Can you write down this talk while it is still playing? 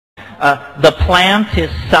The plant is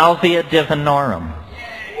Salvia divinorum.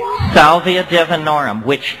 Salvia divinorum,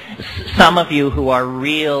 which some of you who are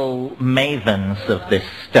real mavens of this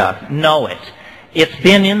stuff know it. It's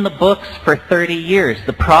been in the books for 30 years.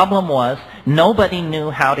 The problem was nobody knew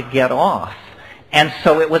how to get off. And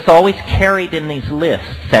so it was always carried in these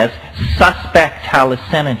lists as suspect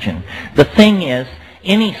hallucinogen. The thing is,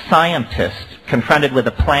 any scientist confronted with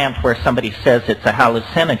a plant where somebody says it's a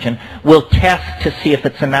hallucinogen will test to see if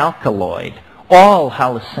it's an alkaloid. All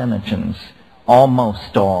hallucinogens,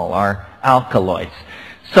 almost all, are alkaloids.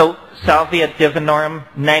 So Salvia divinorum,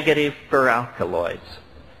 negative for alkaloids.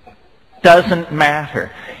 Doesn't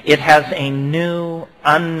matter. It has a new,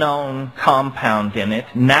 unknown compound in it,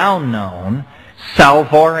 now known,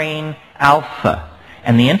 salvorine alpha.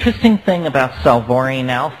 And the interesting thing about salvorine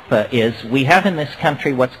alpha is we have in this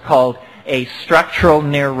country what's called a structural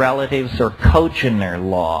near relatives or cogener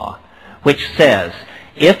law, which says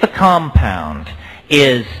if a compound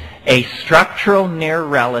is a structural near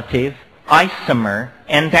relative, isomer,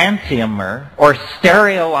 enantiomer, or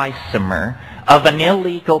stereoisomer of an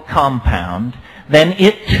illegal compound, then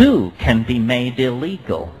it too can be made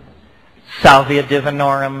illegal. Salvia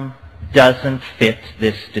divinorum doesn't fit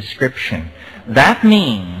this description. That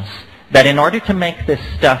means that in order to make this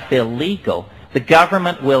stuff illegal, the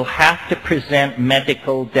government will have to present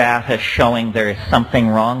medical data showing there is something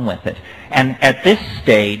wrong with it. And at this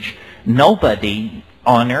stage, nobody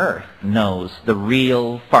on earth knows the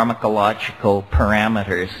real pharmacological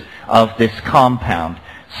parameters of this compound.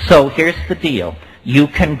 So here's the deal. You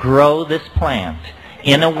can grow this plant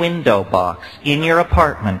in a window box, in your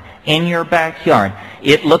apartment, in your backyard.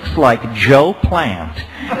 It looks like Joe Plant.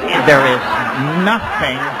 There is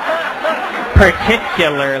nothing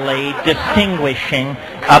particularly distinguishing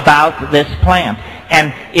about this plant.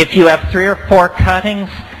 And if you have 3 or 4 cuttings,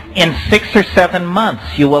 in 6 or 7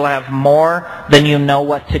 months you will have more than you know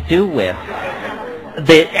what to do with.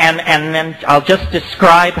 And then I'll just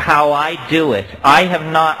describe how I do it.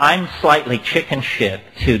 I'm slightly chicken shit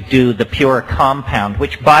to do the pure compound,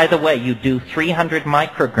 which, by the way, you do 300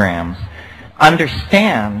 micrograms.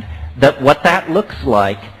 Understand that what that looks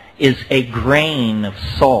like is a grain of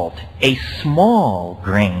salt. A small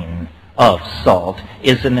grain of salt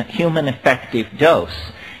is a human effective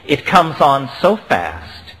dose. It comes on so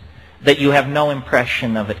fast that you have no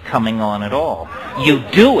impression of it coming on at all. You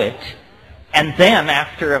do it, and then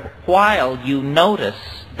after a while you notice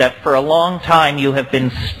that for a long time you have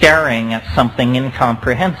been staring at something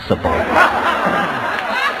incomprehensible.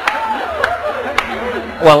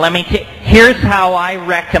 Well, here's how I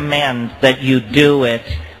recommend that you do it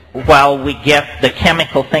while we get the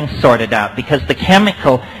chemical thing sorted out, because the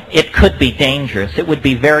chemical, it could be dangerous. It would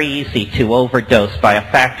be very easy to overdose by a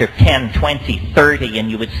factor of 10, 20, 30,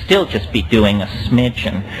 and you would still just be doing a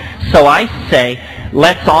smidgen. So I say,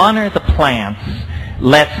 let's honor the plants.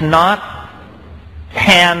 Let's not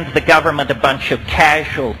hand the government a bunch of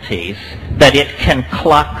casualties that it can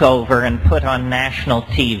cluck over and put on national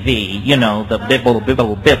TV, you know, the bibble,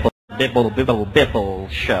 bibble, bibble, bibble, bibble, bibble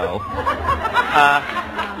show.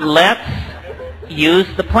 Let's use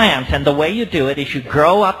the plant, and the way you do it is you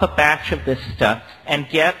grow up a batch of this stuff and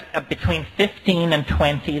get between 15 and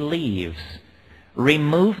 20 leaves.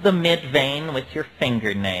 Remove the mid-vein with your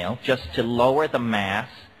fingernail just to lower the mass.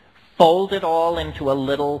 Fold it all into a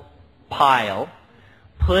little pile.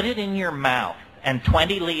 Put it in your mouth, and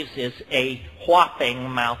 20 leaves is a whopping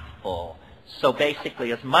mouthful. So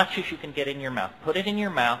basically, as much as you can get in your mouth. Put it in your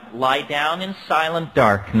mouth, lie down in silent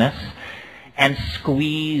darkness, and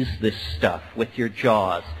squeeze this stuff with your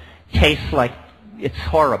jaws. Tastes like it's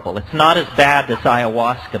horrible. It's not as bad as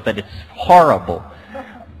ayahuasca, but it's horrible.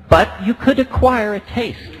 But you could acquire a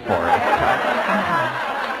taste for it.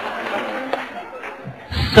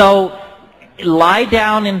 So lie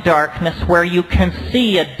down in darkness where you can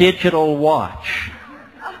see a digital watch.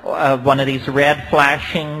 One of these red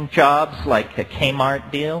flashing jobs like a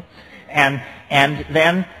Kmart deal. And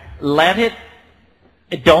then let it,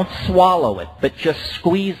 don't swallow it, but just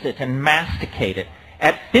squeeze it and masticate it.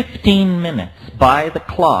 At 15 minutes by the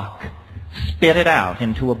clock, spit it out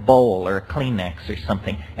into a bowl or a Kleenex or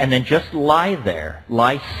something, and then just lie there,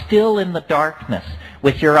 lie still in the darkness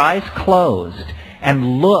with your eyes closed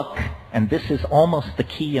and look, and this is almost the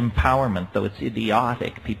key empowerment, though it's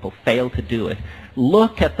idiotic, people fail to do it.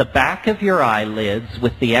 Look at the back of your eyelids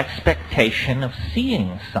with the expectation of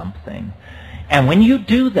seeing something. And when you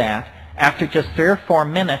do that, after just 3 or 4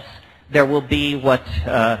 minutes, there will be what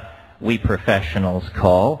we professionals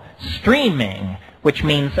call streaming, which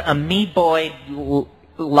means amoeboid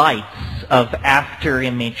lights of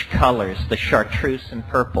after-image colors, the chartreuse and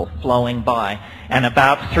purple flowing by. And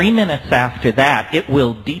about 3 minutes after that, it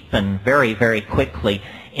will deepen very, very quickly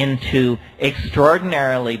into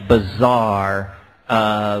extraordinarily bizarre,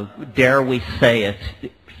 dare we say it,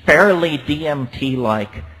 fairly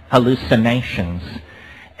DMT-like hallucinations.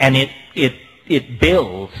 And it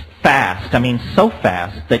builds fast. I mean, so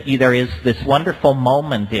fast that there is this wonderful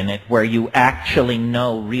moment in it where you actually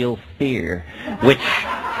know real fear, which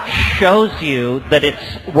shows you that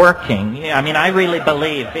it's working. I mean, I really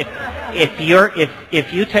believe if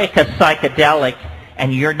you take a psychedelic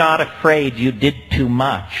and you're not afraid you did too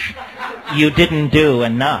much, you didn't do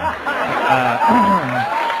enough.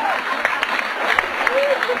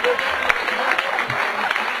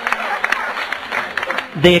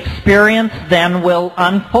 The experience then will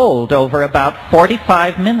unfold over about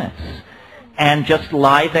 45 minutes, and just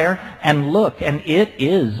lie there and look, and it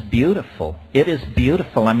is beautiful. It is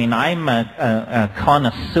beautiful. I mean, I'm a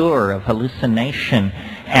connoisseur of hallucination,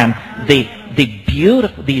 and the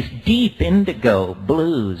beautiful, these deep indigo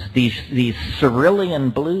blues, these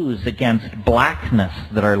cerulean blues against blackness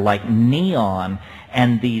that are like neon,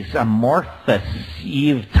 and these amorphous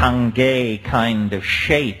Yves Tanguay kind of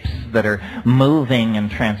shapes that are moving and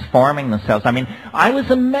transforming themselves. I mean, I was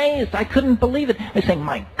amazed. I couldn't believe it. I was saying,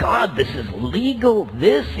 my God, this is legal.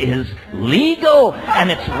 This is legal. And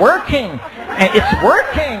it's working. And it's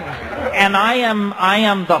working. And I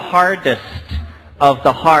am the hardest of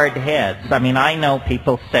the hard heads. I mean, I know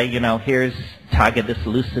people say, you know, here's Taga this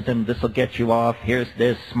lucidum, this will get you off, here's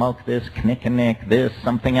this, smoke this, knick-a-nick, this,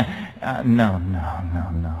 something. No,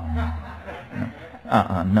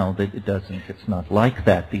 it doesn't. It's not like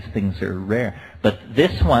that. These things are rare. But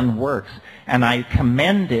this one works, and I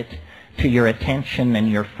commend it to your attention and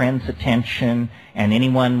your friends' attention and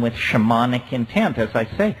anyone with shamanic intent. As I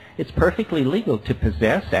say, it's perfectly legal to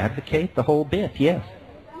possess, advocate, the whole bit, yes.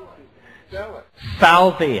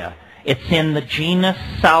 Salvia. It's in the genus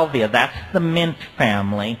Salvia. That's the mint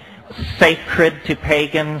family. Sacred to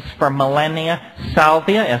pagans for millennia.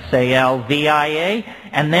 Salvia, S-A-L-V-I-A.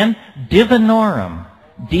 And then Divinorum,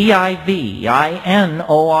 D-I-V-I-N-O-R-U-M.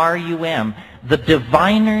 The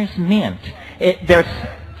diviner's mint.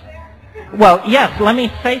 Well, yes, let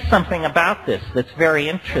me say something about this that's very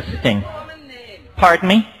interesting. Pardon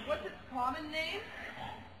me?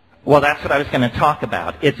 Well, that's what I was going to talk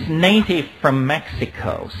about. It's native from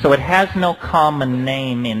Mexico, so it has no common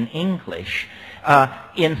name in English.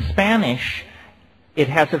 In Spanish, it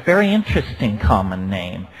has a very interesting common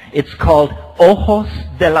name. It's called Ojos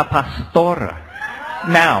de la Pastora.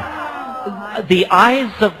 Now, the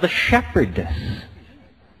eyes of the shepherdess.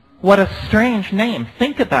 What a strange name.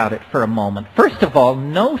 Think about it for a moment. First of all,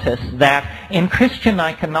 notice that in Christian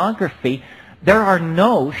iconography, there are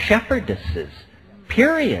no shepherdesses.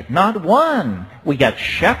 Period. Not one. We got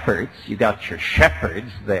shepherds. You got your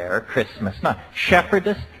shepherds there, Christmas. Not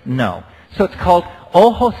shepherdess? No. So it's called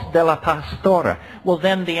Ojos de la Pastora. Well,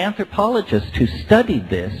 then the anthropologist who studied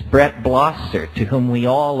this, Brett Blosser, to whom we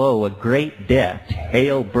all owe a great debt,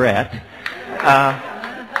 hail Brett,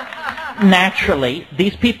 naturally,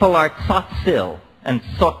 these people are Tzotzil and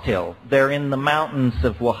Sotil. They're in the mountains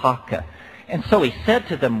of Oaxaca. And so he said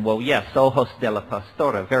to them, well, yes, Ojos de la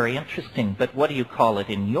Pastora, very interesting, but what do you call it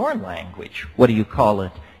in your language? What do you call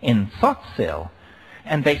it in Tzotzil?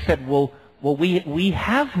 And they said, well, we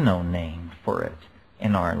have no name for it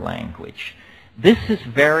in our language. This is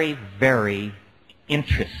very, very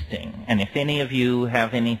interesting. And if any of you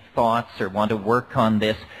have any thoughts or want to work on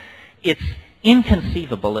this, it's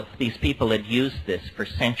inconceivable if these people had used this for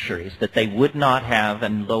centuries that they would not have a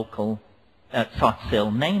local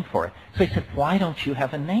Tzotzil name for it. So he said, why don't you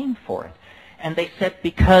have a name for it? And they said,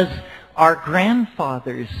 because our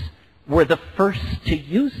grandfathers were the first to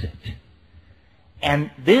use it.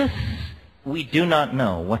 And this, we do not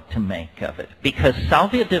know what to make of it, because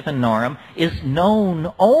Salvia Divinorum is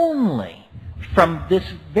known only from this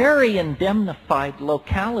very indemnified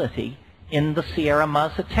locality in the Sierra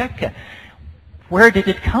Mazateca. Where did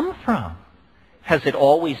it come from? Has it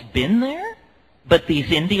always been there? But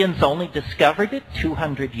these Indians only discovered it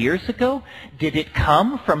 200 years ago? Did it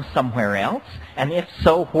come from somewhere else? And if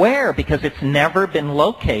so, where? Because it's never been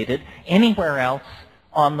located anywhere else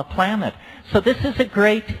on the planet. So this is a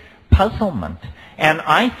great puzzlement. And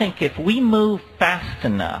I think if we move fast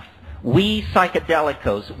enough, we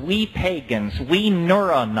psychedelicos, we pagans, we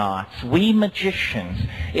neuronauts, we magicians,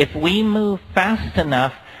 if we move fast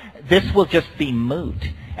enough, this will just be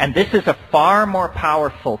moot. And this is a far more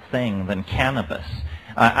powerful thing than cannabis.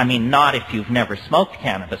 I mean, not if you've never smoked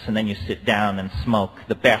cannabis and then you sit down and smoke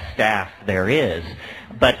the best aff there is.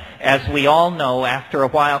 But as we all know, after a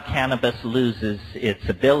while, cannabis loses its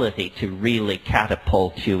ability to really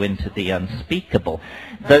catapult you into the unspeakable.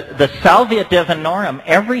 The Salvia Divinorum,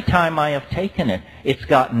 every time I have taken it, it's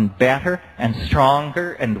gotten better and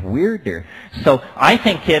stronger and weirder. So I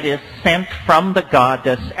think it is sent from the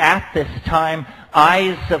goddess at this time.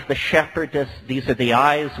 Eyes of the shepherdess, these are the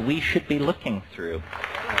eyes we should be looking through.